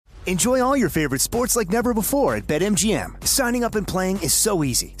Enjoy all your favorite sports like never before at BetMGM. Signing up and playing is so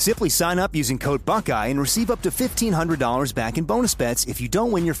easy. Simply sign up using code Buckeye and receive up to $1,500 back in bonus bets if you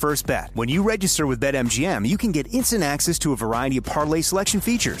don't win your first bet. When you register with BetMGM, you can get instant access to a variety of parlay selection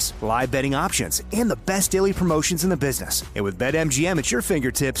features, live betting options, and the best daily promotions in the business. And with BetMGM at your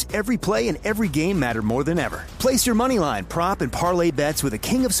fingertips, every play and every game matter more than ever. Place your moneyline, prop, and parlay bets with the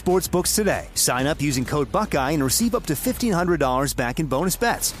king of sportsbooks today. Sign up using code Buckeye and receive up to $1,500 back in bonus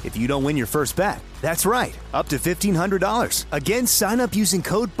bets if you don't win your first bet. That's right, up to $1,500. Again, sign up using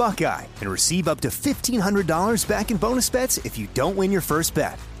code Buckeye and receive up to $1,500 back in bonus bets if you don't win your first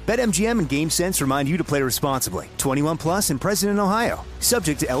bet. BetMGM and GameSense remind you to play responsibly. 21 plus and present in Ohio.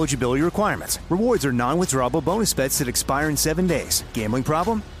 Subject to eligibility requirements. Rewards are non-withdrawable bonus bets that expire in 7 days. Gambling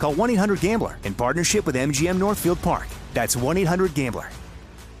problem? Call 1-800-GAMBLER in partnership with MGM Northfield Park. That's 1-800-GAMBLER.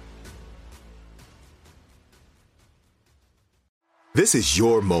 This is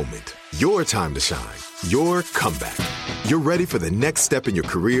your moment, your time to shine, your comeback. You're ready for the next step in your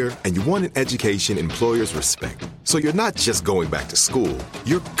career, and you want an education employers respect. So you're not just going back to school,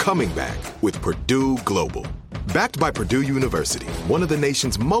 you're coming back with Purdue Global. Backed by Purdue University, one of the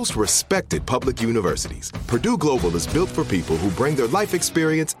nation's most respected public universities, Purdue Global is built for people who bring their life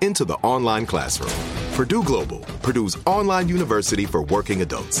experience into the online classroom. Purdue Global, Purdue's online university for working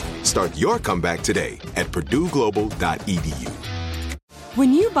adults. Start your comeback today at purdueglobal.edu.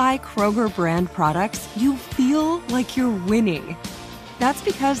 When you buy Kroger brand products, you feel like you're winning. That's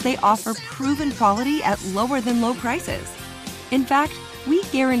because they offer proven quality at lower than low prices. In fact, we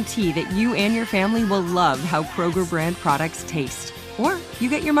guarantee that you and your family will love how Kroger brand products taste, or you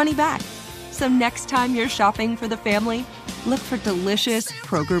get your money back. So next time you're shopping for the family, look for delicious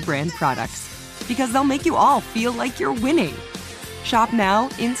Kroger brand products, because they'll make you all feel like you're winning. Shop now,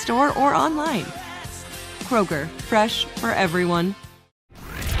 in-store, or online. Kroger, fresh for everyone.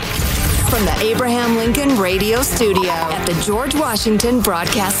 From the Abraham Lincoln Radio Studio at the George Washington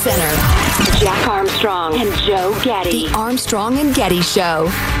Broadcast Center, Jack Armstrong and Joe Getty. The Armstrong and Getty Show.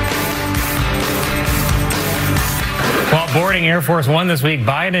 While boarding Air Force One this week,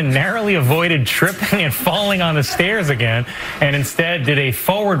 Biden narrowly avoided tripping and falling on the stairs again, and instead did a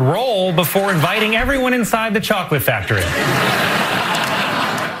forward roll before inviting everyone inside the chocolate factory.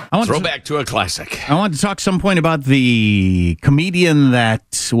 Throwback to a classic. I want to talk some point about the comedian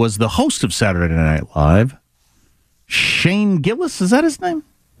that was the host of Saturday Night Live, Shane Gillis. Is that his name?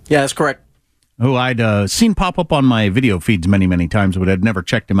 Yeah, that's correct. Who I'd seen pop up on my video feeds many, many times, but I'd never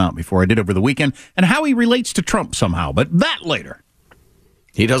checked him out before I did over the weekend, and how he relates to Trump somehow, but that later.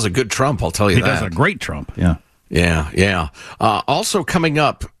 He does a good Trump, I'll tell you that. He does a great Trump, yeah. Yeah. Also coming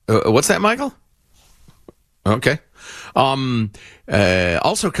up, what's that, Michael? Okay.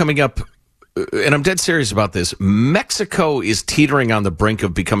 Also coming up, and I'm dead serious about this, Mexico is teetering on the brink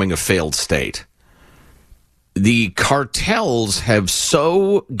of becoming a failed state. The cartels have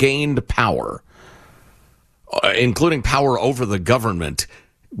so gained power, including power over the government.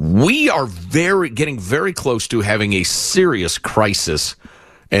 We are getting very close to having a serious crisis.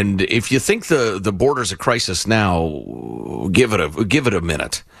 And if you think the border's a crisis now, give it a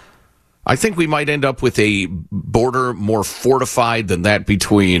minute. I think we might end up with a border more fortified than that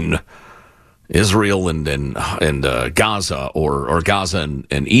between Israel and Gaza, or Gaza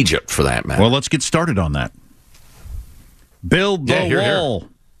and Egypt, for that matter. Well, let's get started on that. Build the wall. Here.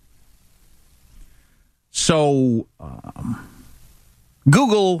 So,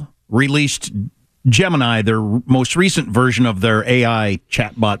 Google released Gemini, their most recent version of their AI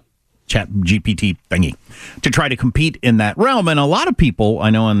chatbot, ChatGPT thingy, to try to compete in that realm. And a lot of people I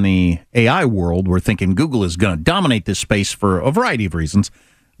know in the AI world were thinking Google is going to dominate this space for a variety of reasons.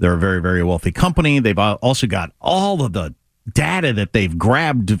 They're a very, very wealthy company. They've also got all of the data that they've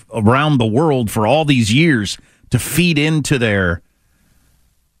grabbed around the world for all these years to feed into their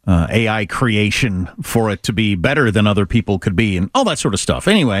AI creation for it to be better than other people could be, and all that sort of stuff.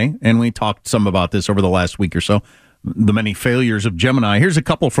 Anyway, and we talked some about this over the last week or so, the many failures of Gemini. Here's a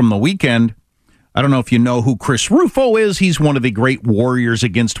couple from the weekend. I don't know if you know who Chris Rufo is. He's one of the great warriors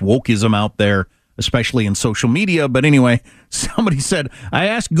against wokeism out there, especially in social media. But anyway, somebody said, I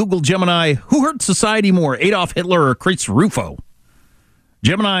asked Google Gemini, who hurt society more, Adolf Hitler or Chris Rufo?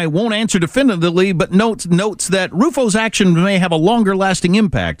 Gemini won't answer definitively, but notes that Rufo's actions may have a longer-lasting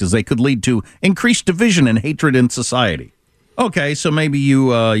impact, as they could lead to increased division and hatred in society. Okay, so maybe you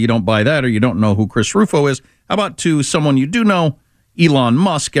don't buy that, or you don't know who Chris Rufo is. How about to someone you do know, Elon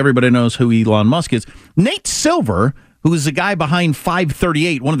Musk? Everybody knows who Elon Musk is. Nate Silver, who is the guy behind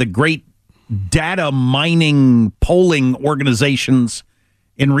 538, one of the great data mining polling organizations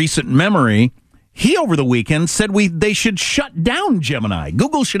in recent memory, he over the weekend said they should shut down Gemini.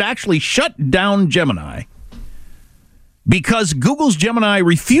 Google should actually shut down Gemini because Google's Gemini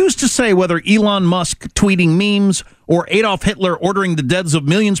refused to say whether Elon Musk tweeting memes or Adolf Hitler ordering the deaths of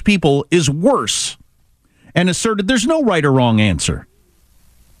millions of people is worse, and asserted there's no right or wrong answer.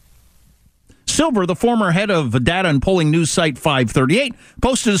 Silver, the former head of data and polling news site 538,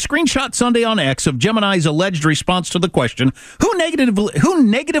 posted a screenshot Sunday on X of Gemini's alleged response to the question, who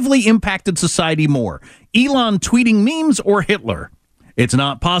negatively impacted society more, Elon tweeting memes or Hitler? It's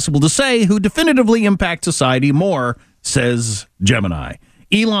not possible to say who definitively impacts society more, says Gemini.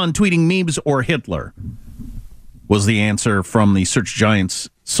 Elon tweeting memes or Hitler was the answer from the search giant's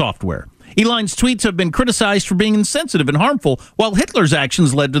software. Elon's tweets have been criticized for being insensitive and harmful, while Hitler's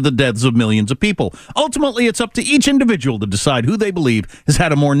actions led to the deaths of millions of people. Ultimately, it's up to each individual to decide who they believe has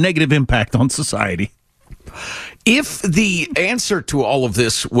had a more negative impact on society. If the answer to all of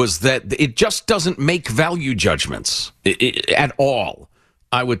this was that it just doesn't make value judgments at all,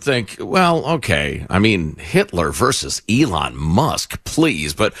 I would think, well, okay, I mean, Hitler versus Elon Musk,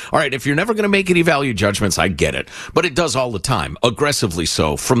 please. But, all right, if you're never going to make any value judgments, I get it. But it does all the time, aggressively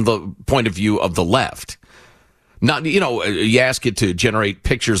so, from the point of view of the left. Not, you ask it to generate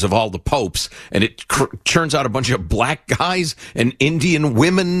pictures of all the popes, and it churns out a bunch of black guys and Indian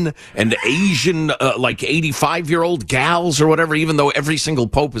women and Asian, like 85-year-old gals or whatever, even though every single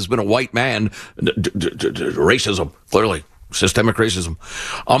pope has been a white man. Racism, clearly. Systemic racism.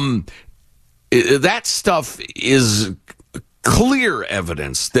 That stuff is clear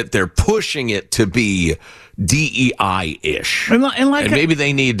evidence that they're pushing it to be DEI-ish. And maybe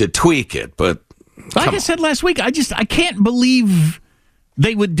they need to tweak it, but like I said last week, I can't believe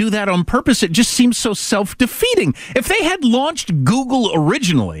they would do that on purpose. It just seems so self-defeating. If they had launched Google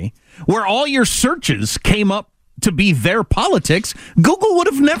originally, where all your searches came up to be their politics, Google would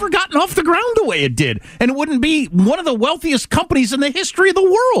have never gotten off the ground the way it did, and it wouldn't be one of the wealthiest companies in the history of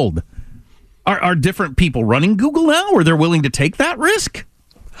the world. Are different people running Google now, or they're willing to take that risk?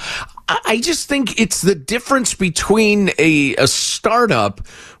 I just think it's the difference between a startup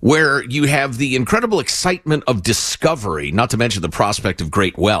where you have the incredible excitement of discovery, not to mention the prospect of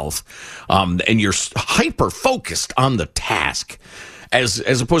great wealth, and you're hyper-focused on the task,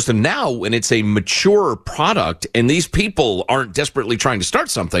 as opposed to now when it's a mature product and these people aren't desperately trying to start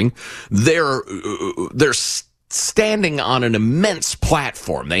something, they're standing on an immense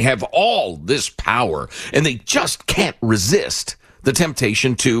platform. They have all this power and they just can't resist the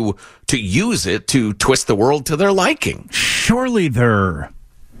temptation to use it to twist the world to their liking. Surely they're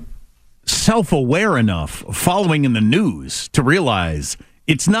self-aware enough, following in the news, to realize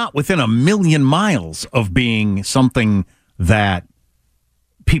it's not within a million miles of being something that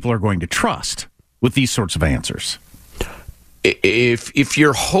people are going to trust with these sorts of answers. If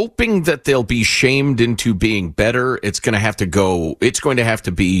you're hoping that they'll be shamed into being better, it's going to have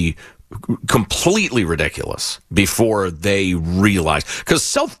to be completely ridiculous before they realize, because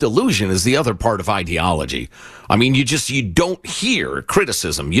self-delusion is the other part of ideology. I mean, you don't hear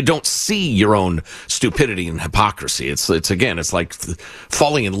criticism. You don't see your own stupidity and hypocrisy. It's like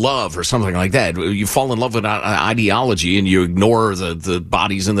falling in love or something like that. You fall in love with an ideology and you ignore the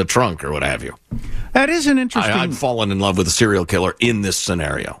bodies in the trunk or what have you. That is an interesting... I've fallen in love with a serial killer in this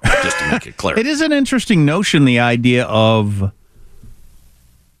scenario, just to make it clear. It is an interesting notion, the idea of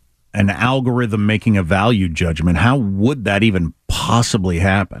an algorithm making a value judgment. How would that even possibly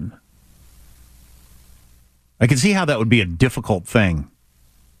happen? I can see how that would be a difficult thing.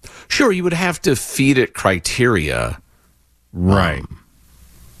 Sure, you would have to feed it criteria. Right.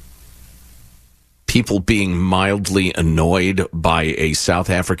 People being mildly annoyed by a South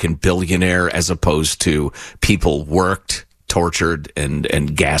African billionaire as opposed to people worked, tortured,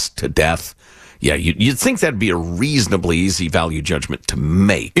 and gassed to death. Yeah, you'd think that'd be a reasonably easy value judgment to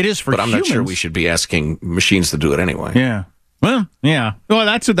make. It is for humans. But I'm not sure we should be asking machines to do it anyway. Yeah. Well, yeah. Well,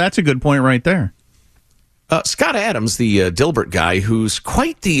 that's a good point right there. Scott Adams, the Dilbert guy, who's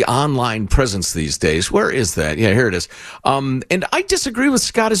quite the online presence these days. Where is that? Yeah, here it is. And I disagree with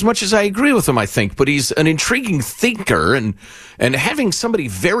Scott as much as I agree with him, I think. But he's an intriguing thinker, and having somebody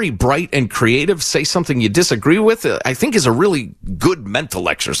very bright and creative say something you disagree with, I think is a really good mental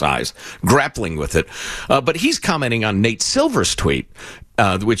exercise, grappling with it. But he's commenting on Nate Silver's tweet,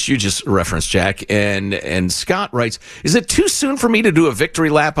 which you just referenced, Jack. And Scott writes, is it too soon for me to do a victory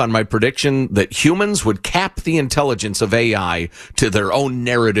lap on my prediction that humans would cap the intelligence of AI to their own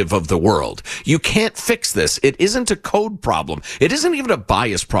narrative of the world? You can't fix this. It isn't a code problem. It isn't even a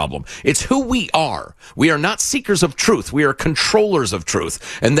bias problem. It's who we are. We are not seekers of truth. We are controllers of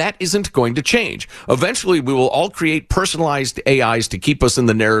truth. And that isn't going to change. Eventually, we will all create personalized AIs to keep us in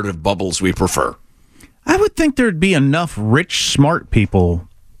the narrative bubbles we prefer. I would think there'd be enough rich, smart people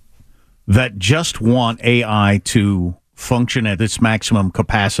that just want AI to function at its maximum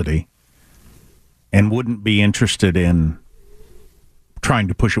capacity and wouldn't be interested in trying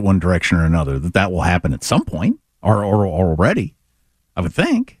to push it one direction or another. That will happen at some point, or already, I would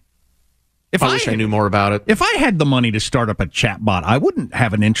think. If I wish I knew more about it. If I had the money to start up a chatbot, I wouldn't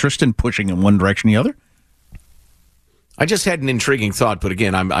have an interest in pushing in one direction or the other. I just had an intriguing thought, but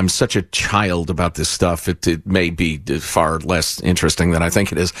again, I'm such a child about this stuff. It may be far less interesting than I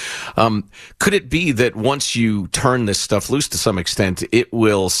think it is. Could it be that once you turn this stuff loose to some extent, it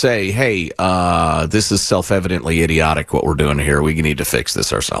will say, hey, this is self-evidently idiotic what we're doing here. We need to fix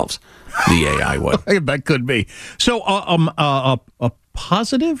this ourselves. The AI would. That could be. So a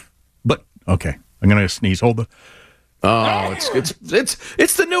positive, but okay. I'm going to sneeze. Hold the... Oh,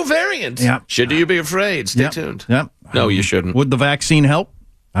 it's the new variant. Yeah. Should you be afraid? Stay tuned. Yep. No, you shouldn't. Would the vaccine help?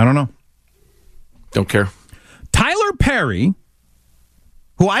 I don't know. Don't care. Tyler Perry,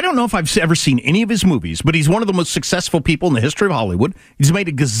 who I don't know if I've ever seen any of his movies, but he's one of the most successful people in the history of Hollywood. He's made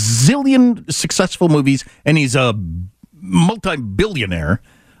a gazillion successful movies, and he's a multi-billionaire.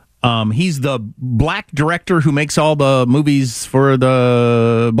 He's the black director who makes all the movies for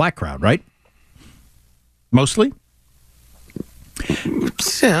the black crowd, right? Mostly?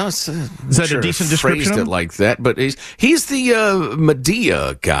 Yeah, is that a decent description? Phrased it like that, but he's the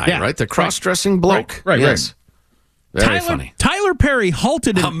Medea guy, right? The cross-dressing bloke. Right. Yes. Very funny. Tyler Perry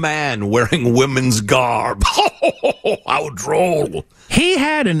halted a man wearing women's garb. How droll! He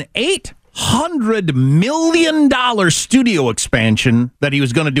had an $800 million studio expansion that he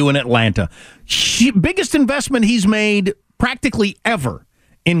was going to do in Atlanta. Biggest investment he's made practically ever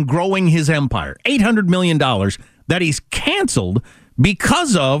in growing his empire. $800 million that he's canceled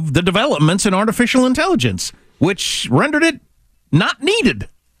because of the developments in artificial intelligence, which rendered it not needed.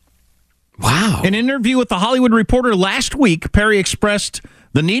 Wow. In an interview with The Hollywood Reporter last week, Perry expressed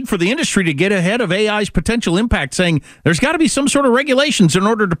the need for the industry to get ahead of AI's potential impact, saying there's got to be some sort of regulations in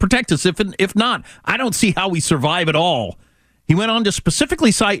order to protect us. If not, I don't see how we survive at all. He went on to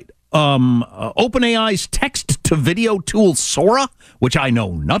specifically cite OpenAI's text-to-video tool Sora, which I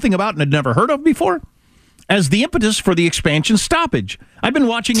know nothing about and had never heard of before, as the impetus for the expansion stoppage. I've been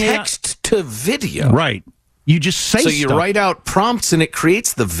watching text-to-video. Right. You just say so you stuff. write out prompts and it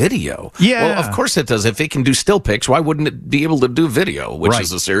creates the video. Yeah. Well, of course it does. If it can do still pics, why wouldn't it be able to do video, which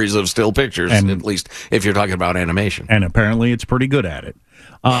is a series of still pictures, at least if you're talking about animation. And apparently it's pretty good at it.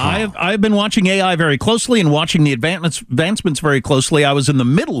 I've been watching AI very closely and watching the advancements very closely. I was in the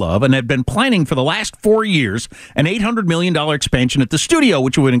middle of and had been planning for the last 4 years an $800 million expansion at the studio,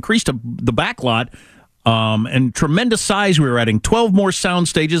 which would increase the backlot and tremendous size. We were adding 12 more sound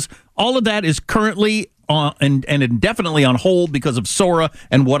stages. All of that is currently and indefinitely on hold because of Sora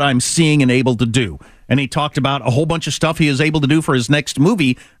and what I'm seeing and able to do. And he talked about a whole bunch of stuff he is able to do for his next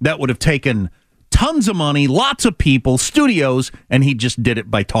movie that would have taken tons of money, lots of people, studios, and he just did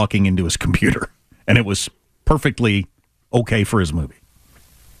it by talking into his computer. And it was perfectly okay for his movie.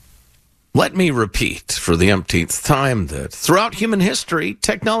 Let me repeat for the umpteenth time that throughout human history,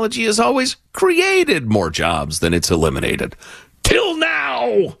 technology has always created more jobs than it's eliminated. Till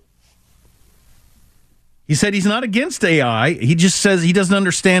now! He said he's not against AI. He just says he doesn't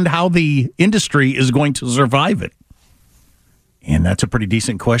understand how the industry is going to survive it. And that's a pretty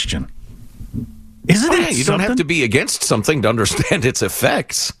decent question. Isn't it? You don't have to be against something to understand its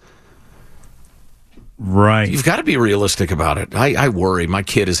effects. Right. You've got to be realistic about it. I worry. My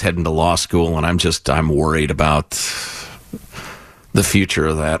kid is heading to law school, and I'm worried about the future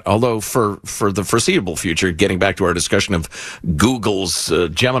of that. Although for the foreseeable future, getting back to our discussion of Google's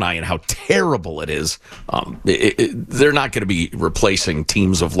Gemini and how terrible it is, they're not going to be replacing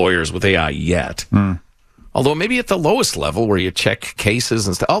teams of lawyers with AI yet. Although maybe at the lowest level where you check cases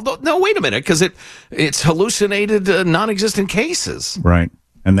and stuff. Although, no, wait a minute, because it's hallucinated non-existent cases. Right.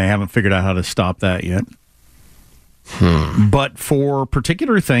 And they haven't figured out how to stop that yet. But for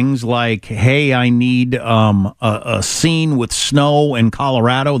particular things like, hey, I need a scene with snow in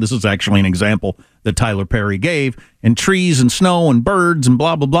Colorado. This is actually an example that Tyler Perry gave. And trees and snow and birds and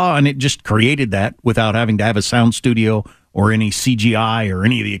blah, blah, blah. And it just created that without having to have a sound studio or any CGI or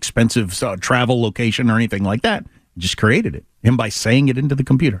any of the expensive travel location or anything like that. It just created it. Him by saying it into the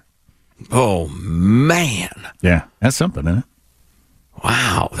computer. Oh, man. Yeah, that's something, isn't it?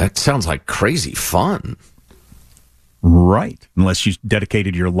 Wow, that sounds like crazy fun. Right. Unless you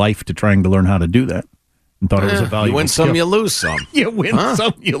dedicated your life to trying to learn how to do that and thought it was a valuable You win some, skill. you lose some. You win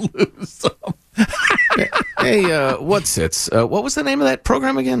some, you lose some. Hey, what was the name of that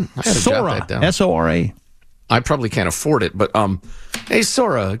program again? I gotta jot Sora, that down. S-O-R-A. I probably can't afford it, but hey,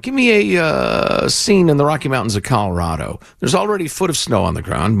 Sora, give me a scene in the Rocky Mountains of Colorado. There's already a foot of snow on the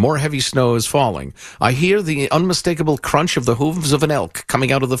ground. More heavy snow is falling. I hear the unmistakable crunch of the hooves of an elk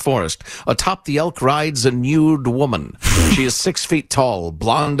coming out of the forest. Atop the elk rides a nude woman. She is 6 feet tall,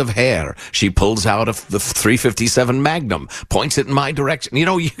 blonde of hair. She pulls out the .357 Magnum, points it in my direction. You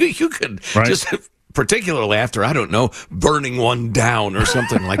know, you could just... particularly after, I don't know, burning one down or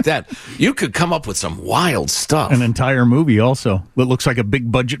something like that. You could come up with some wild stuff. An entire movie also that looks like a big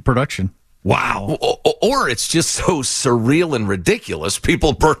budget production. Wow. Or it's just so surreal and ridiculous,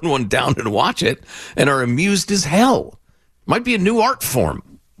 people burn one down and watch it and are amused as hell. Might be a new art form.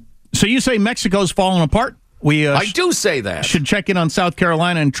 So you say Mexico's falling apart? I do say that. Should check in on South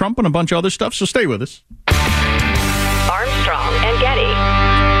Carolina and Trump and a bunch of other stuff, so stay with us. Armstrong and Getty.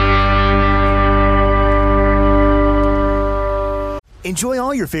 Enjoy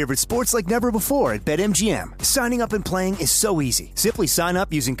all your favorite sports like never before at BetMGM. Signing up and playing is so easy. Simply sign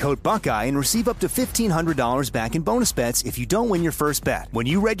up using code Buckeye and receive up to $1,500 back in bonus bets if you don't win your first bet. When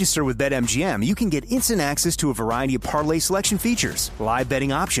you register with BetMGM, you can get instant access to a variety of parlay selection features, live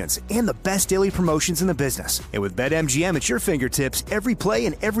betting options, and the best daily promotions in the business. And with BetMGM at your fingertips, every play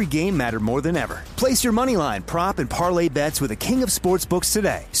and every game matter more than ever. Place your moneyline, prop, and parlay bets with the king of sportsbooks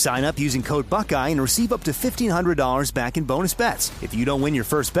today. Sign up using code Buckeye and receive up to $1,500 back in bonus bets if you don't win your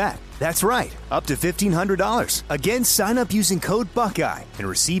first bet. That's right, up to $1,500. Again, sign up using code Buckeye and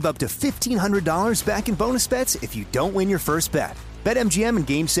receive up to $1,500 back in bonus bets if you don't win your first bet. BetMGM and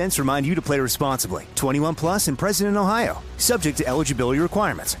GameSense remind you to play responsibly. 21 plus and present in Ohio. Subject to eligibility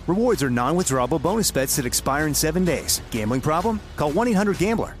requirements. Rewards are non-withdrawable bonus bets that expire in 7 days. Gambling problem? Call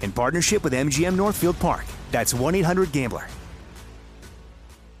 1-800-GAMBLER in partnership with MGM Northfield Park. That's 1-800-GAMBLER.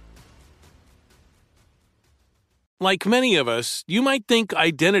 Like many of us, you might think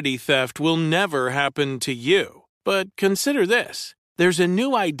identity theft will never happen to you. But consider this. There's a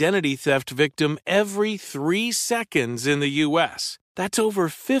new identity theft victim every 3 seconds in the U.S. That's over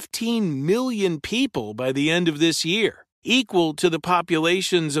 15 million people by the end of this year, equal to the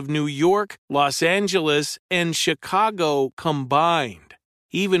populations of New York, Los Angeles, and Chicago combined.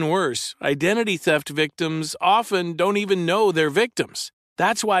 Even worse, identity theft victims often don't even know they're victims.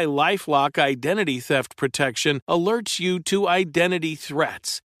 That's why LifeLock Identity Theft Protection alerts you to identity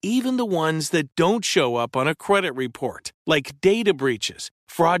threats, even the ones that don't show up on a credit report, like data breaches,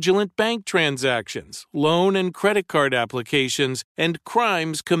 fraudulent bank transactions, loan and credit card applications, and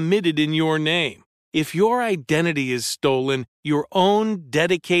crimes committed in your name. If your identity is stolen, your own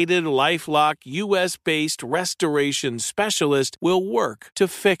dedicated LifeLock U.S.-based restoration specialist will work to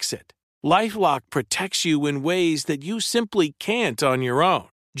fix it. LifeLock protects you in ways that you simply can't on your own.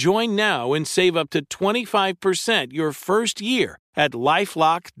 Join now and save up to 25% your first year at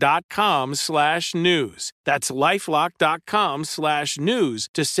LifeLock.com/news. That's LifeLock.com/news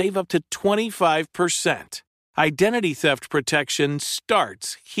to save up to 25%. Identity theft protection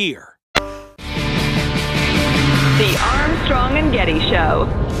starts here. The Armstrong and Getty Show.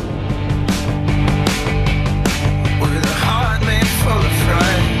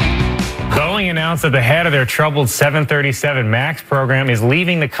 Boeing announced that the head of their troubled 737 MAX program is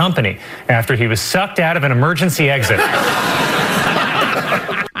leaving the company after he was sucked out of an emergency exit.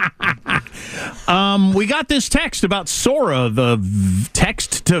 We got this text about Sora, the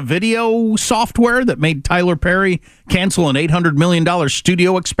text-to-video software that made Tyler Perry cancel an $800 million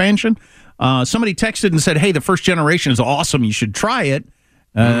studio expansion. Somebody texted and said, hey, the first generation is awesome. You should try it.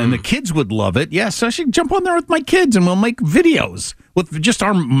 And the kids would love it. Yes, I should jump on there with my kids and we'll make videos with just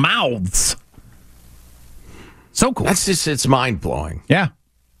our mouths. So cool. That's just, it's mind-blowing. Yeah.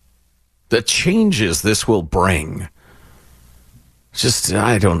 The changes this will bring. Just,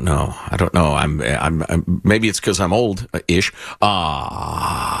 I don't know. I'm maybe it's because I'm old-ish.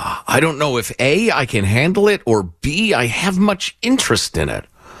 I don't know if A, I can handle it, or B, I have much interest in it.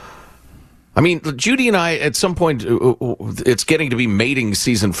 I mean, Judy and I, at some point, it's getting to be mating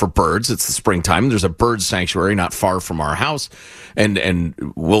season for birds. It's the springtime. There's a bird sanctuary not far from our house. And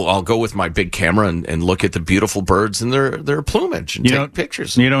I'll go with my big camera and look at the beautiful birds and their plumage and take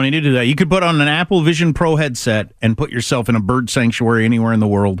pictures. You don't need to do that. You could put on an Apple Vision Pro headset and put yourself in a bird sanctuary anywhere in the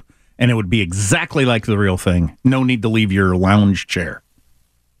world, and it would be exactly like the real thing. No need to leave your lounge chair.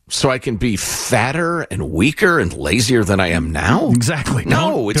 So I can be fatter and weaker and lazier than I am now? Exactly.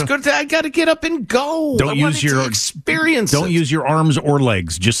 No, it's good. I got to get up and go. Don't use your experience. Don't use your arms or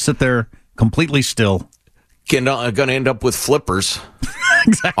legs. Just sit there completely still. I'm going to end up with flippers.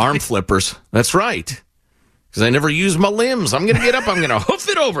 Exactly. Arm flippers. That's right. Because I never use my limbs. I'm going to get up. I'm going to hoof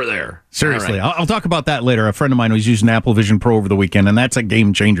it over there. Seriously. Right. I'll talk about that later. A friend of mine was using Apple Vision Pro over the weekend, and that's a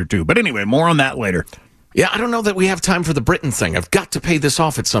game changer, too. But anyway, more on that later. Yeah, I don't know that we have time for the Britain thing. I've got to pay this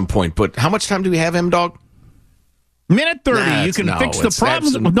off at some point, but how much time do we have, M-Dog? Minute 30. You can fix the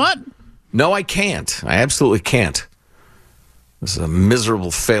problems. Not? No, I can't. I absolutely can't. This is a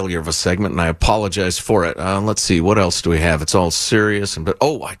miserable failure of a segment, and I apologize for it. Let's see. What else do we have? It's all serious.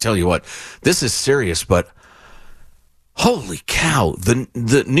 I tell you what. This is serious, but holy cow.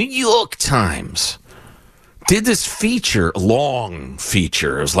 The New York Times did this long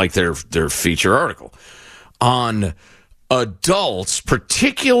feature. It was like their feature article on adults,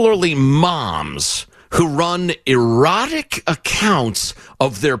 particularly moms, who run erotic accounts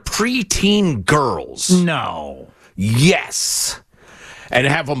of their preteen girls. No. Yes. And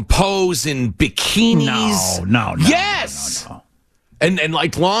have them pose in bikinis. No. Yes. No. And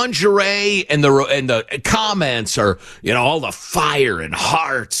like lingerie, and the comments are, all the fire and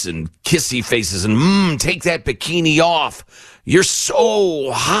hearts and kissy faces and take that bikini off. You're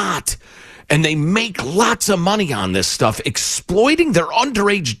so hot. And they make lots of money on this stuff, exploiting their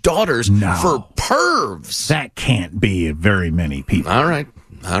underage daughters for pervs. That can't be very many people. All right.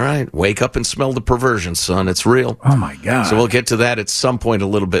 Wake up and smell the perversion, son. It's real. Oh, my God. So we'll get to that at some point a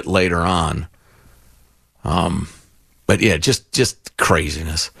little bit later on. But yeah, just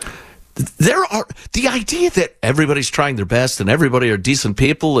craziness. The idea that everybody's trying their best and everybody are decent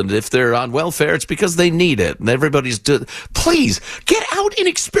people, and if they're on welfare, it's because they need it, and everybody's please get out and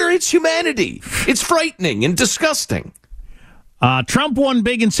experience humanity. It's frightening and disgusting. Trump won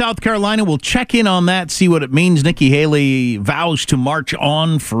big in South Carolina. We'll check in on that, see what it means. Nikki Haley vows to march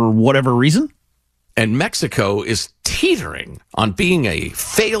on for whatever reason. And Mexico is teetering on being a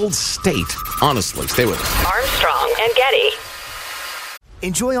failed state. Honestly, stay with us. Armstrong and Getty.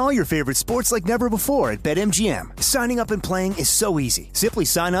 Enjoy all your favorite sports like never before at BetMGM. Signing up and playing is so easy. Simply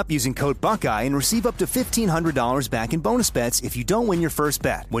sign up using code Buckeye and receive up to $1,500 back in bonus bets if you don't win your first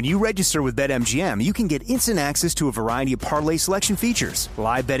bet. When you register with BetMGM, you can get instant access to a variety of parlay selection features,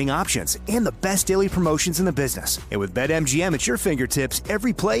 live betting options, and the best daily promotions in the business. And with BetMGM at your fingertips,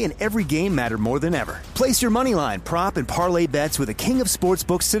 every play and every game matter more than ever. Place your moneyline, prop, and parlay bets with the king of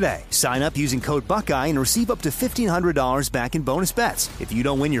sportsbooks today. Sign up using code Buckeye and receive up to $1,500 back in bonus bets if you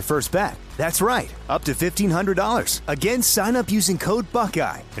don't win your first bet. That's right, up to $1,500. Again, sign up using code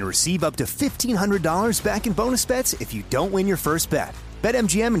Buckeye and receive up to $1,500 back in bonus bets if you don't win your first bet.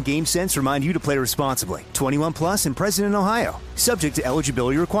 BetMGM and GameSense remind you to play responsibly. 21 plus and present in Ohio. Subject to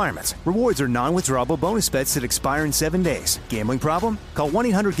eligibility requirements. Rewards are non-withdrawable bonus bets that expire in 7 days. Gambling problem? Call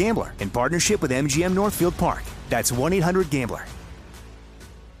 1-800-GAMBLER in partnership with MGM Northfield Park. That's 1-800-GAMBLER.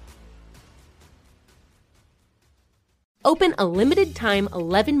 Open a limited-time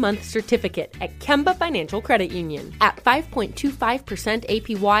 11-month certificate at Kemba Financial Credit Union. At 5.25%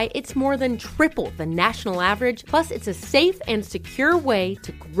 APY, it's more than triple the national average, plus it's a safe and secure way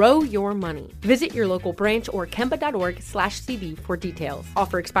to grow your money. Visit your local branch or kemba.org/CD for details.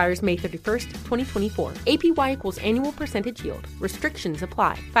 Offer expires May 31st, 2024. APY equals annual percentage yield. Restrictions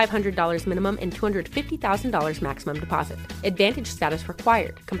apply. $500 minimum and $250,000 maximum deposit. Advantage status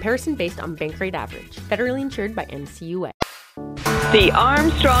required. Comparison based on bank rate average. Federally insured by NCUA. The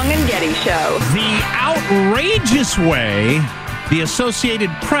Armstrong and Getty Show. The outrageous way the Associated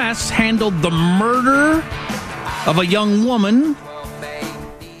Press handled the murder of a young woman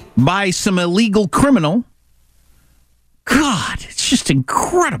by some illegal criminal. God, it's just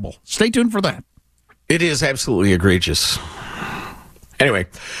incredible. Stay tuned for that. It is absolutely egregious. Anyway,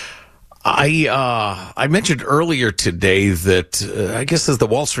 I mentioned earlier today that I guess as the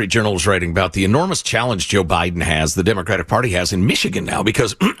Wall Street Journal was writing about the enormous challenge Joe Biden has, the Democratic Party has in Michigan now,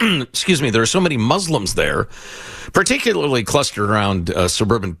 because, there are so many Muslims there, particularly clustered around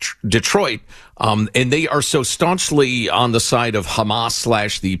suburban Detroit, and they are so staunchly on the side of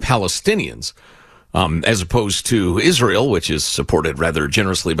Hamas / the Palestinians, as opposed to Israel, which is supported rather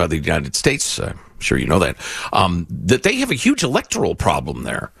generously by the United States. I'm sure you know that, that they have a huge electoral problem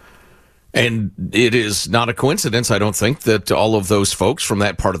there. And it is not a coincidence, I don't think, that all of those folks from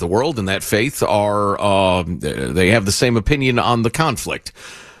that part of the world and that faith are, they have the same opinion on the conflict.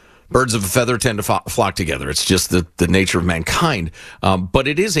 Birds of a feather tend to flock together. It's just the nature of mankind. But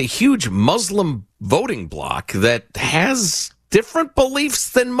it is a huge Muslim voting bloc that has different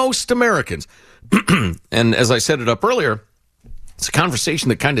beliefs than most Americans. And as I set it up earlier, it's a conversation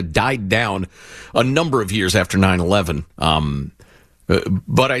that kind of died down a number of years after 9/11.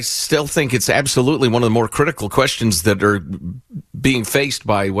 But I still think it's absolutely one of the more critical questions that are being faced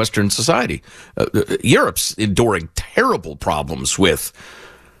by Western society. Europe's enduring terrible problems with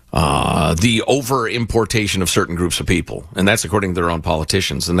the over-importation of certain groups of people, and that's according to their own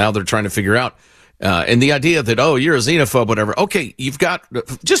politicians. And now they're trying to figure out, And the idea that, oh, you're a xenophobe, whatever. Okay, you've got,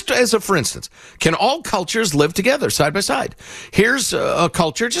 just as a for instance, can all cultures live together side by side? Here's a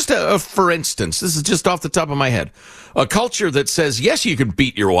culture, just for instance, this is just off the top of my head, a culture that says, yes, you can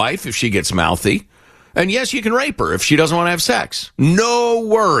beat your wife if she gets mouthy, and yes, you can rape her if she doesn't want to have sex. No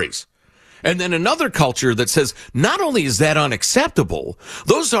worries. And then another culture that says, not only is that unacceptable,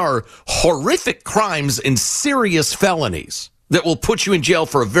 those are horrific crimes and serious felonies that will put you in jail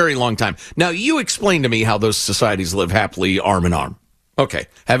for a very long time. Now, you explain to me how those societies live happily arm in arm. Okay,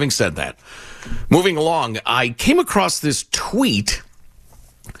 having said that, moving along, I came across this tweet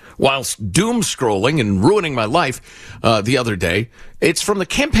whilst doom scrolling and ruining my life the other day. It's from the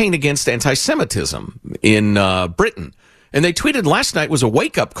Campaign Against Anti-Semitism in Britain. And they tweeted last night was a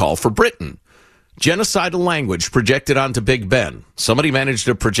wake-up call for Britain. Genocidal language projected onto Big Ben. Somebody managed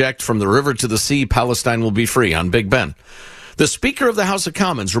to project from the river to the sea, Palestine will be free on Big Ben. The Speaker of the House of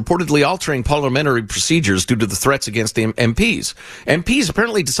Commons reportedly altering parliamentary procedures due to the threats against the MPs. MPs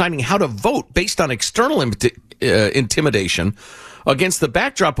apparently deciding how to vote based on external intimidation against the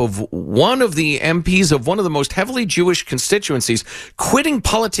backdrop of one of the MPs of one of the most heavily Jewish constituencies quitting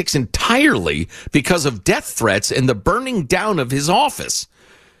politics entirely because of death threats and the burning down of his office.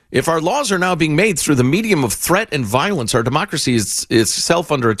 If our laws are now being made through the medium of threat and violence, our democracy is itself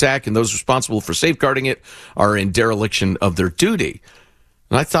under attack, and those responsible for safeguarding it are in dereliction of their duty.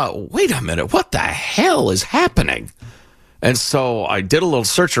 And I thought, wait a minute, what the hell is happening? And so I did a little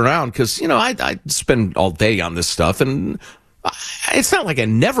search around because, you know, I spend all day on this stuff, and it's not like I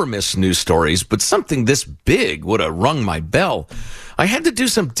never miss news stories, but something this big would have rung my bell. I had to do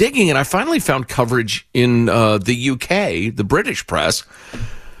some digging, and I finally found coverage in the UK, the British press.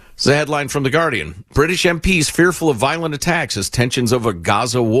 It's a headline from The Guardian. British MPs fearful of violent attacks as tensions over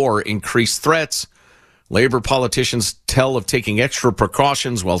Gaza war increase threats. Labour politicians tell of taking extra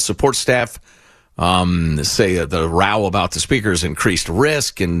precautions while support staff say the row about the speaker's increased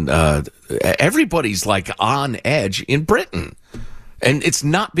risk. And everybody's like on edge in Britain. And it's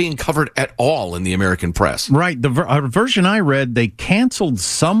not being covered at all in the American press. Right. The version I read, they canceled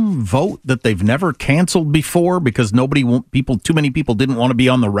some vote that they've never canceled before because too many people didn't want to be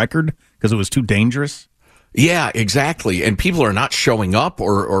on the record because it was too dangerous. Yeah, exactly. And people are not showing up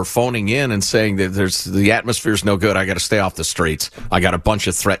or phoning in and saying that the atmosphere's no good. I got to stay off the streets. I got a bunch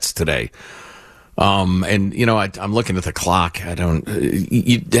of threats today. And you know, I'm looking at the clock.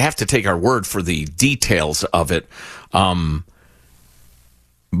 You have to take our word for the details of it.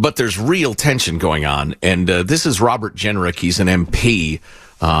 But there's real tension going on, and this is Robert Jenrick. He's an MP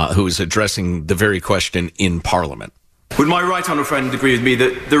who is addressing the very question in Parliament. Would my right honourable friend agree with me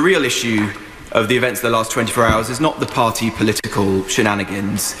that the real issue of the events of the last 24 hours is not the party political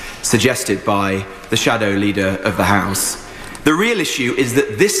shenanigans suggested by the shadow leader of the House? The real issue is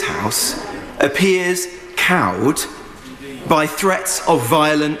that this House appears cowed by threats of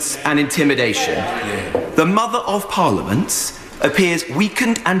violence and intimidation. The Mother of Parliaments appears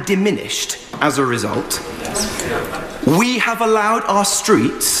weakened and diminished as a result. We have allowed our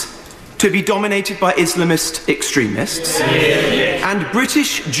streets to be dominated by Islamist extremists and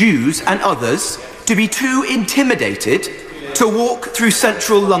British Jews and others to be too intimidated to walk through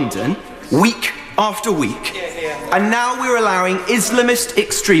central London week after week. And now we're allowing Islamist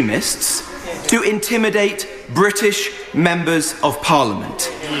extremists to intimidate British members of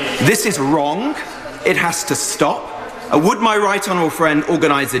Parliament. This is wrong. It has to stop. Would my right honourable friend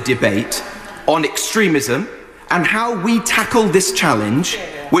organise a debate on extremism and how we tackle this challenge,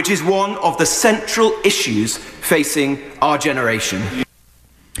 which is one of the central issues facing our generation?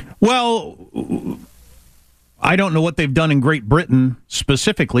 Well, I don't know what they've done in Great Britain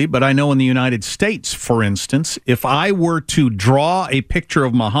specifically, but I know in the United States, for instance, if I were to draw a picture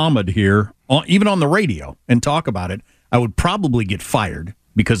of Muhammad here, even on the radio, and talk about it, I would probably get fired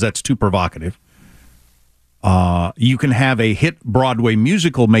because that's too provocative. You can have a hit Broadway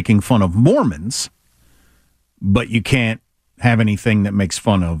musical making fun of Mormons, but you can't have anything that makes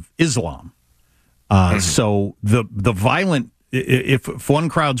fun of Islam. So the violent, if one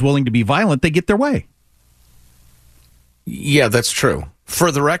crowd's willing to be violent, they get their way. Yeah, that's true.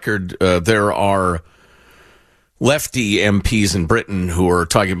 For the record, there are lefty MPs in Britain who are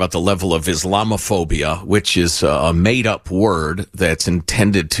talking about the level of Islamophobia, which is a made-up word that's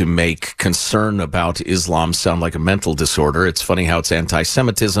intended to make concern about Islam sound like a mental disorder. It's funny how it's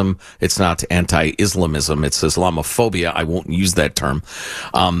anti-Semitism. It's not anti-Islamism. It's Islamophobia. I won't use that term.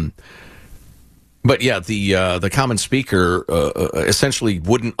 But yeah, the common speaker essentially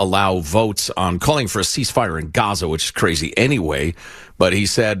wouldn't allow votes on calling for a ceasefire in Gaza, which is crazy anyway. But he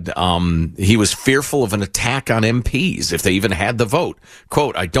said he was fearful of an attack on MPs if they even had the vote.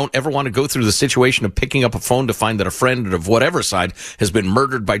 Quote, I don't ever want to go through the situation of picking up a phone to find that a friend of whatever side has been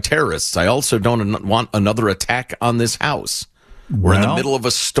murdered by terrorists. I also don't want another attack on this house. We're in the middle of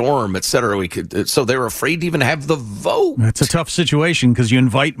a storm, et cetera. So they're afraid to even have the vote. It's a tough situation because you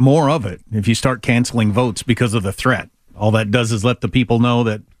invite more of it if you start canceling votes because of the threat. All that does is let the people know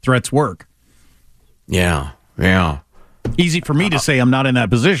that threats work. Yeah. Easy for me to say I'm not in that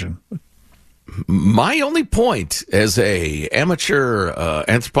position. My only point as a amateur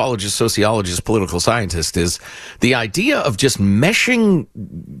anthropologist, sociologist, political scientist is the idea of just meshing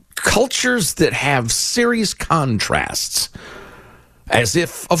cultures that have serious contrasts. As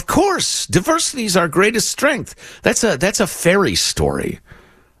if, of course, diversity is our greatest strength. That's a fairy story.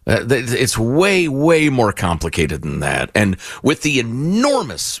 It's way, way more complicated than that. And with the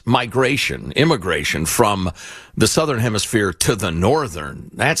enormous immigration from the southern hemisphere to the northern,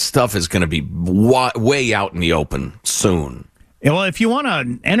 that stuff is going to be way out in the open soon. Yeah, well, if you want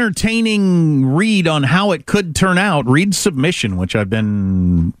an entertaining read on how it could turn out, read Submission, which I've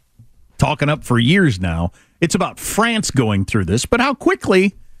been talking up for years now. It's about France going through this, but how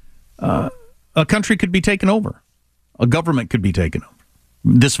quickly a country could be taken over. A government could be taken over.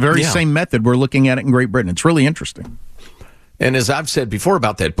 This very same method, we're looking at it in Great Britain. It's really interesting. And as I've said before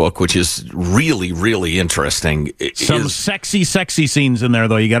about that book, which is really, really interesting. Some sexy scenes in there,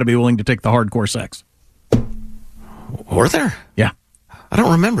 though. You got to be willing to take the hardcore sex. Were there? Yeah. I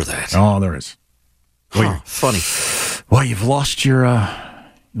don't remember that. Oh, there is. Funny. Well, you've lost your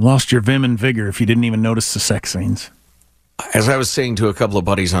vim and vigor if you didn't even notice the sex scenes. As I was saying to a couple of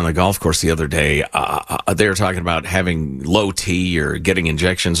buddies on the golf course the other day, they were talking about having low T or getting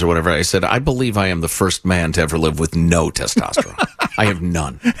injections or whatever. I said, I believe I am the first man to ever live with no testosterone. I have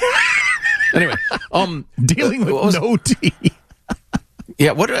none. Anyway, dealing with no T.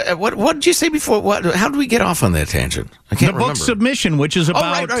 Yeah, what did you say before? How did we get off on that tangent? I can't remember. The book Submission, which is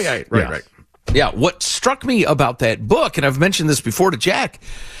about... Right. Yeah, what struck me about that book, and I've mentioned this before to Jack,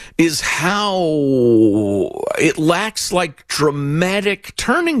 is how it lacks like dramatic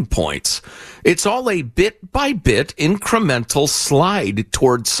turning points. It's all a bit by bit incremental slide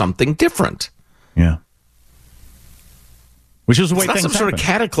towards something different. Yeah. Which is the way it's not things some sort of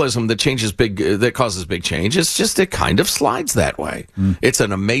cataclysm that causes big change. It's just it kind of slides that way. It's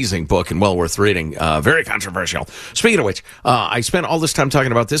an amazing book and well worth reading. Very controversial. Speaking of which, I spent all this time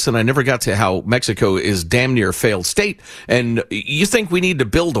talking about this, and I never got to how Mexico is damn near a failed state. And you think we need to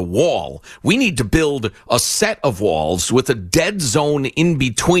build a wall? We need to build a set of walls with a dead zone in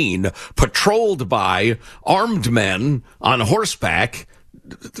between, patrolled by armed men on horseback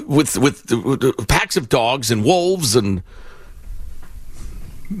with packs of dogs and wolves and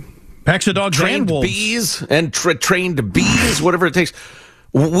packs of dogs trained and wolves. Bees and trained bees, whatever it takes.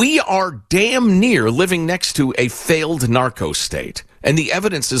 We are damn near living next to a failed narco state, and the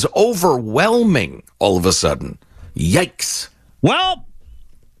evidence is overwhelming all of a sudden. Yikes. Well,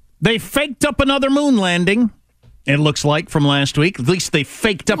 they faked up another moon landing, it looks like, from last week. At least they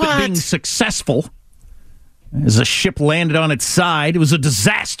faked up it being successful. As a ship landed on its side, it was a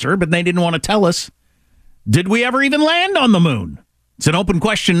disaster, but they didn't want to tell us. Did we ever even land on the moon? It's an open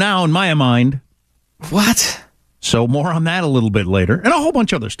question now in my mind. What? So more on that a little bit later, and a whole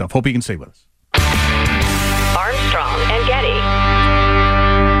bunch of other stuff. Hope you can stay with us. Armstrong and Getty.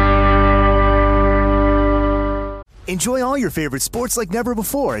 Enjoy all your favorite sports like never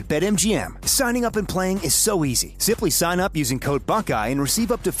before at BetMGM. Signing up and playing is so easy. Simply sign up using code Buckeye and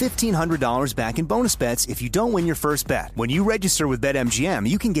receive up to $1,500 back in bonus bets if you don't win your first bet. When you register with BetMGM,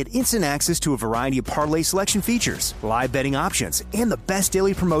 you can get instant access to a variety of parlay selection features, live betting options, and the best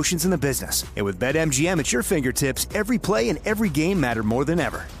daily promotions in the business. And with BetMGM at your fingertips, every play and every game matter more than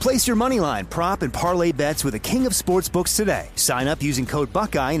ever. Place your moneyline, prop, and parlay bets with the king of sportsbooks today. Sign up using code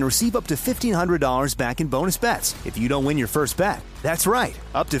Buckeye and receive up to $1,500 back in bonus bets if you don't win your first bet. That's right,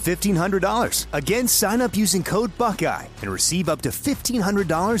 up to $1,500. Again, sign up using code Buckeye and receive up to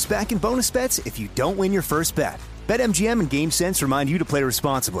 $1,500 back in bonus bets if you don't win your first bet. BetMGM and GameSense remind you to play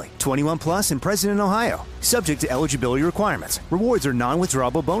responsibly. 21 plus and present in Ohio. Subject to eligibility requirements. Rewards are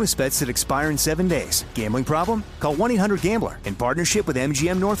non-withdrawable bonus bets that expire in 7 days. Gambling problem? Call 1-800-GAMBLER in partnership with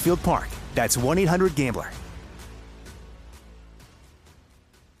MGM Northfield Park. That's 1-800-GAMBLER.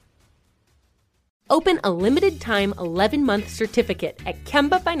 Open a limited-time 11-month certificate at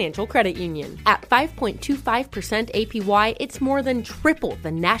Kemba Financial Credit Union. At 5.25% APY, it's more than triple the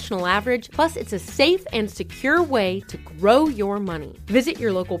national average, plus it's a safe and secure way to grow your money. Visit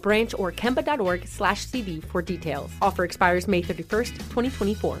your local branch or kemba.org/cb for details. Offer expires May 31st,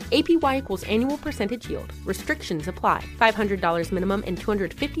 2024. APY equals annual percentage yield. Restrictions apply. $500 minimum and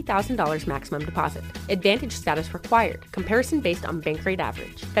 $250,000 maximum deposit. Advantage status required. Comparison based on bank rate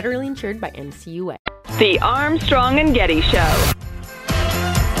average. Federally insured by NCUA. The Armstrong and Getty Show.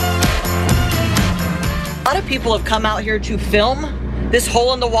 A lot of people have come out here to film this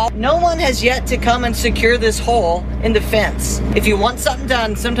hole in the wall. No one has yet to come and secure this hole in the fence. If you want something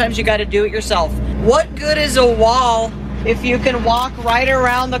done, sometimes you got to do it yourself. What good is a wall if you can walk right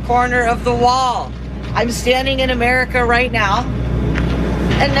around the corner of the wall? I'm standing in America right now,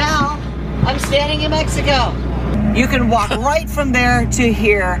 and now I'm standing in Mexico. You can walk right from there to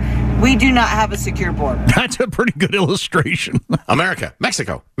here. We do not have a secure border. That's a pretty good illustration. America,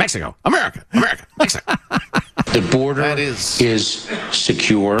 Mexico, Mexico, America, America, Mexico. The border is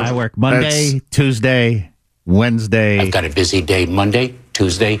secure. I work Monday, Tuesday, Wednesday. I've got a busy day Monday,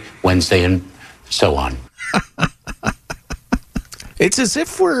 Tuesday, Wednesday, and so on. It's as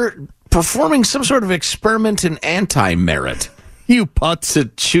if we're performing some sort of experiment in anti-merit. You putz. To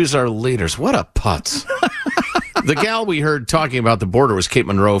choose our leaders. What a putz. The gal we heard talking about the border was Kate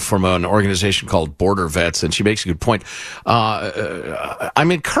Monroe from an organization called Border Vets, and she makes a good point.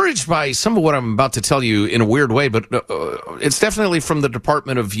 I'm encouraged by some of what I'm about to tell you in a weird way, but it's definitely from the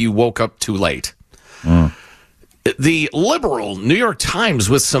Department of You Woke Up Too Late. The liberal New York Times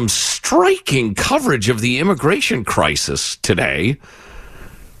with some striking coverage of the immigration crisis today.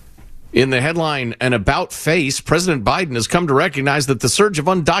 In the headline, an about face, President Biden has come to recognize that the surge of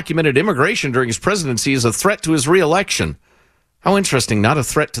undocumented immigration during his presidency is a threat to his reelection. How interesting, not a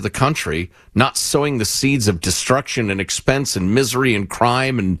threat to the country, not sowing the seeds of destruction and expense and misery and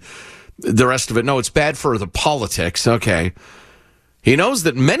crime and the rest of it. No, it's bad for the politics. Okay. He knows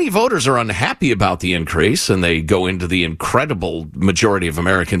that many voters are unhappy about the increase, and they go into the incredible majority of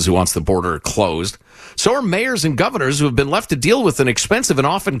Americans who wants the border closed. So are mayors and governors who have been left to deal with an expensive and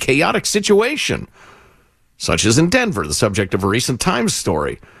often chaotic situation, such as in Denver, the subject of a recent Times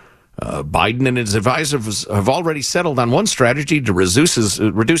story. Biden and his advisors have already settled on one strategy to reduce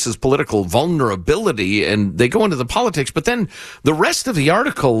his political vulnerability, and they go into the politics. But then the rest of the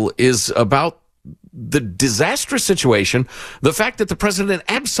article is about the disastrous situation, the fact that the president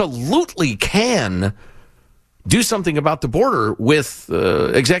absolutely can do something about the border with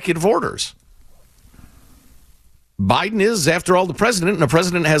executive orders. Biden is, after all, the president, and the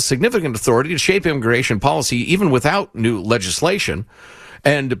president has significant authority to shape immigration policy even without new legislation.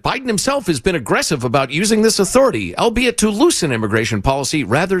 And Biden himself has been aggressive about using this authority, albeit to loosen immigration policy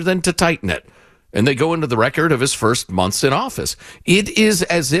rather than to tighten it. And they go into the record of his first months in office. It is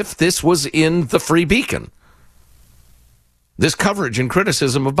as if this was in the Free Beacon. This coverage and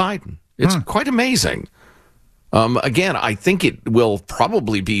criticism of Biden. It's quite amazing. Again, I think it will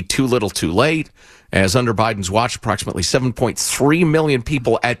probably be too little too late, as under Biden's watch, approximately 7.3 million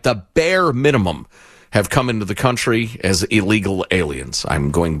people at the bare minimum have come into the country as illegal aliens. I'm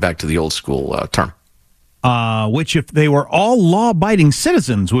going back to the old school term. Which, if they were all law-abiding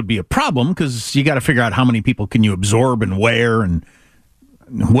citizens, would be a problem, because you got to figure out how many people can you absorb and where, and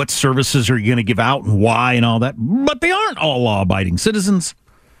what services are you going to give out and why and all that. But they aren't all law-abiding citizens.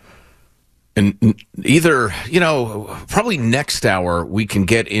 And either, probably next hour we can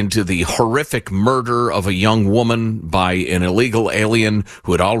get into the horrific murder of a young woman by an illegal alien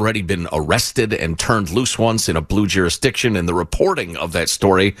who had already been arrested and turned loose once in a blue jurisdiction, and the reporting of that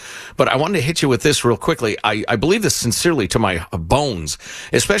story. But I wanted to hit you with this real quickly. I believe this sincerely to my bones,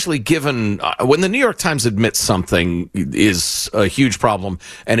 especially given when the New York Times admits something is a huge problem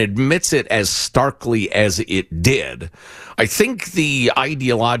and admits it as starkly as it did. I think the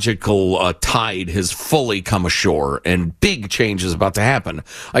ideological tide has fully come ashore, and big change is about to happen.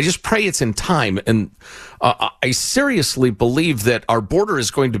 I just pray it's in time, and I seriously believe that our border is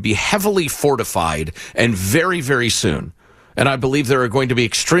going to be heavily fortified, and very, very soon. And I believe there are going to be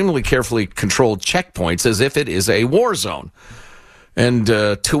extremely carefully controlled checkpoints as if it is a war zone. And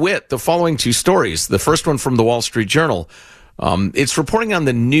to wit, the following two stories. The first one from the Wall Street Journal. It's reporting on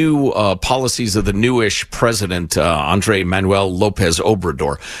the new policies of the newish president, Andrés Manuel López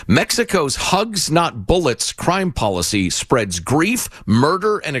Obrador. Mexico's hugs, not bullets crime policy spreads grief,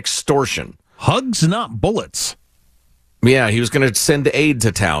 murder, and extortion. Hugs, not bullets. Yeah, he was going to send aid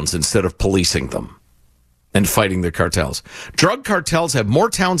to towns instead of policing them. and fighting the cartels. Drug cartels have more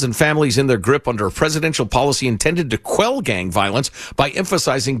towns and families in their grip under a presidential policy intended to quell gang violence by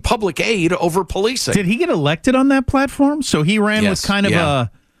emphasizing public aid over policing. Did he get elected on that platform? So he ran with kind of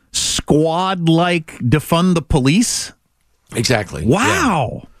a squad-like defund the police? Exactly.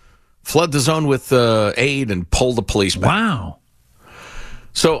 Wow. Yeah. Flood the zone with aid and pull the police back. Wow.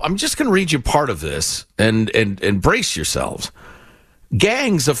 So I'm just going to read you part of this and brace yourselves.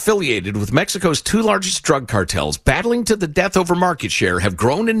 Gangs affiliated with Mexico's two largest drug cartels, battling to the death over market share, have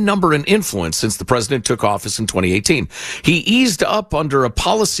grown in number and influence since the president took office in 2018. He eased up under a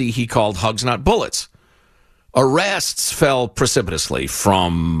policy he called hugs, not bullets. Arrests fell precipitously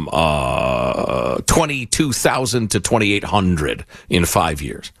from 22,000 to 2,800 in 5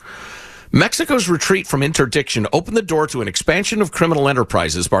 years. Mexico's retreat from interdiction opened the door to an expansion of criminal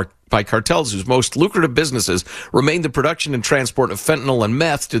enterprises by cartels whose most lucrative businesses remain the production and transport of fentanyl and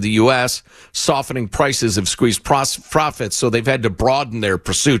meth to the U.S., softening prices have squeezed profits, so they've had to broaden their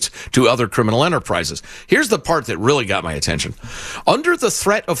pursuits to other criminal enterprises. Here's the part that really got my attention. Under the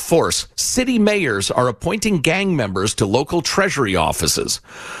threat of force, city mayors are appointing gang members to local treasury offices.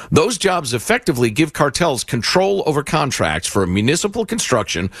 Those jobs effectively give cartels control over contracts for municipal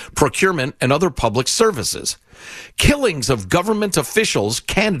construction, procurement, and other public services. Killings of government officials,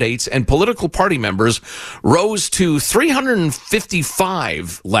 candidates, and political party members rose to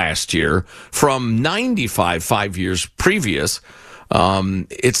 355 last year from 95 5 years previous.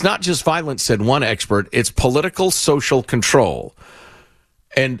 It's not just violence, said one expert, it's political social control.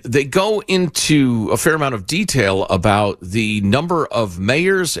 And they go into a fair amount of detail about the number of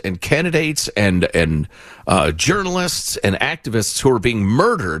mayors and candidates and journalists and activists who are being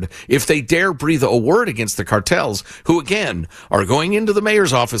murdered if they dare breathe a word against the cartels, who, again, are going into the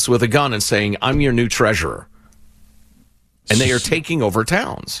mayor's office with a gun and saying, I'm your new treasurer. And they are taking over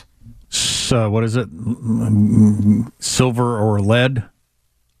towns. So what is it? Silver or lead?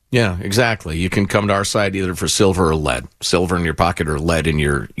 Yeah, exactly. You can come to our side either for silver or lead. Silver in your pocket or lead in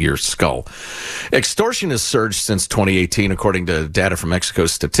your skull. Extortion has surged since 2018, according to data from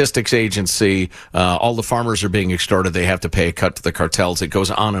Mexico's statistics agency. All the farmers are being extorted. They have to pay a cut to the cartels. It goes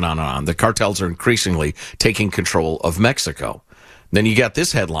on and on and on. The cartels are increasingly taking control of Mexico. Then you got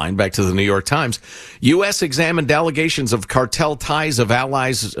this headline, back to the New York Times. U.S. examined allegations of cartel ties of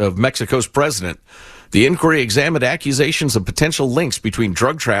allies of Mexico's president. The inquiry examined accusations of potential links between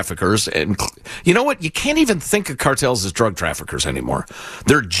drug traffickers and, you know what? You can't even think of cartels as drug traffickers anymore.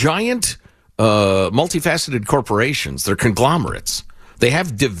 They're giant, multifaceted corporations. They're conglomerates. They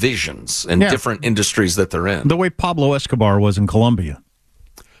have divisions and different industries that they're in. The way Pablo Escobar was in Colombia.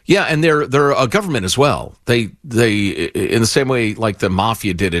 Yeah, and they're a government as well. They in the same way like the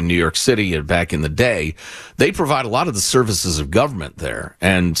mafia did in New York City back in the day, they provide a lot of the services of government there.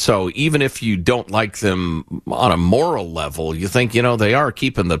 And so even if you don't like them on a moral level, you think, they are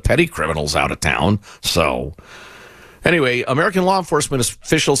keeping the petty criminals out of town. So anyway, American law enforcement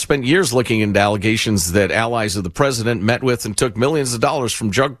officials spent years looking into allegations that allies of the president met with and took millions of dollars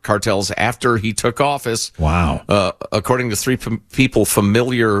from drug cartels after he took office. Wow. According to three people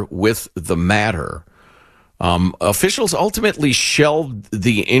familiar with the matter. Officials ultimately shelved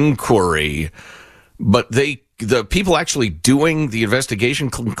the inquiry, but the people actually doing the investigation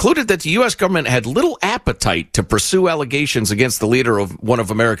concluded that the U.S. government had little appetite to pursue allegations against the leader of one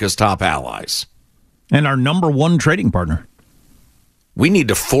of America's top allies. And our number one trading partner. We need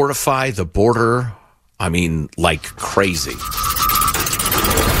to fortify the border, like crazy.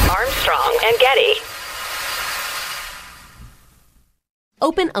 Armstrong and Getty.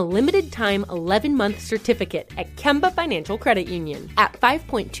 Open a limited-time 11-month certificate at Kemba Financial Credit Union. At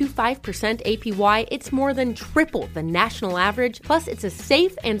 5.25% APY, it's more than triple the national average, plus it's a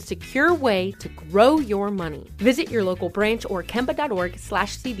safe and secure way to grow your money. Visit your local branch or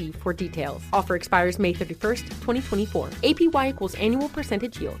kemba.org/cd for details. Offer expires May 31st, 2024. APY equals annual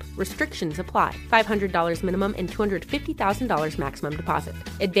percentage yield. Restrictions apply. $500 minimum and $250,000 maximum deposit.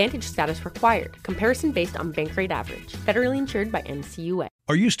 Advantage status required. Comparison based on bank rate average. Federally insured by NCUA.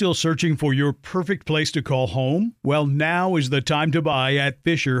 Are you still searching for your perfect place to call home? Well, now is the time to buy at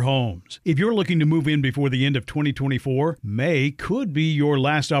Fisher Homes. If you're looking to move in before the end of 2024, May could be your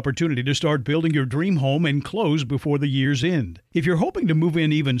last opportunity to start building your dream home and close before the year's end. If you're hoping to move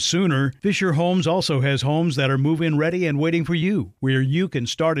in even sooner, Fisher Homes also has homes that are move-in ready and waiting for you, where you can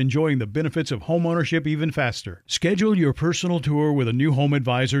start enjoying the benefits of homeownership even faster. Schedule your personal tour with a new home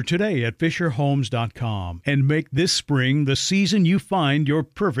advisor today at FisherHomes.com and make this spring the season you find your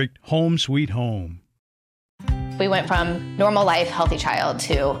perfect home sweet home. We went from normal life, healthy child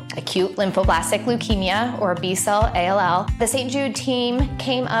to acute lymphoblastic leukemia, or B-cell ALL. The St. Jude team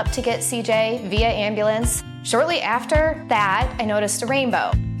came up to get CJ via ambulance. Shortly after that, I noticed a rainbow.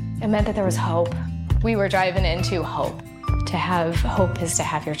 It meant that there was hope. We were driving into hope. To have hope is to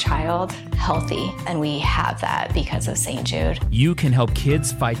have your child healthy, and we have that because of St. Jude. You can help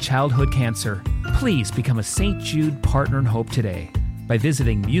kids fight childhood cancer. Please become a St. Jude Partner in Hope today by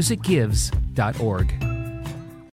visiting musicgives.org.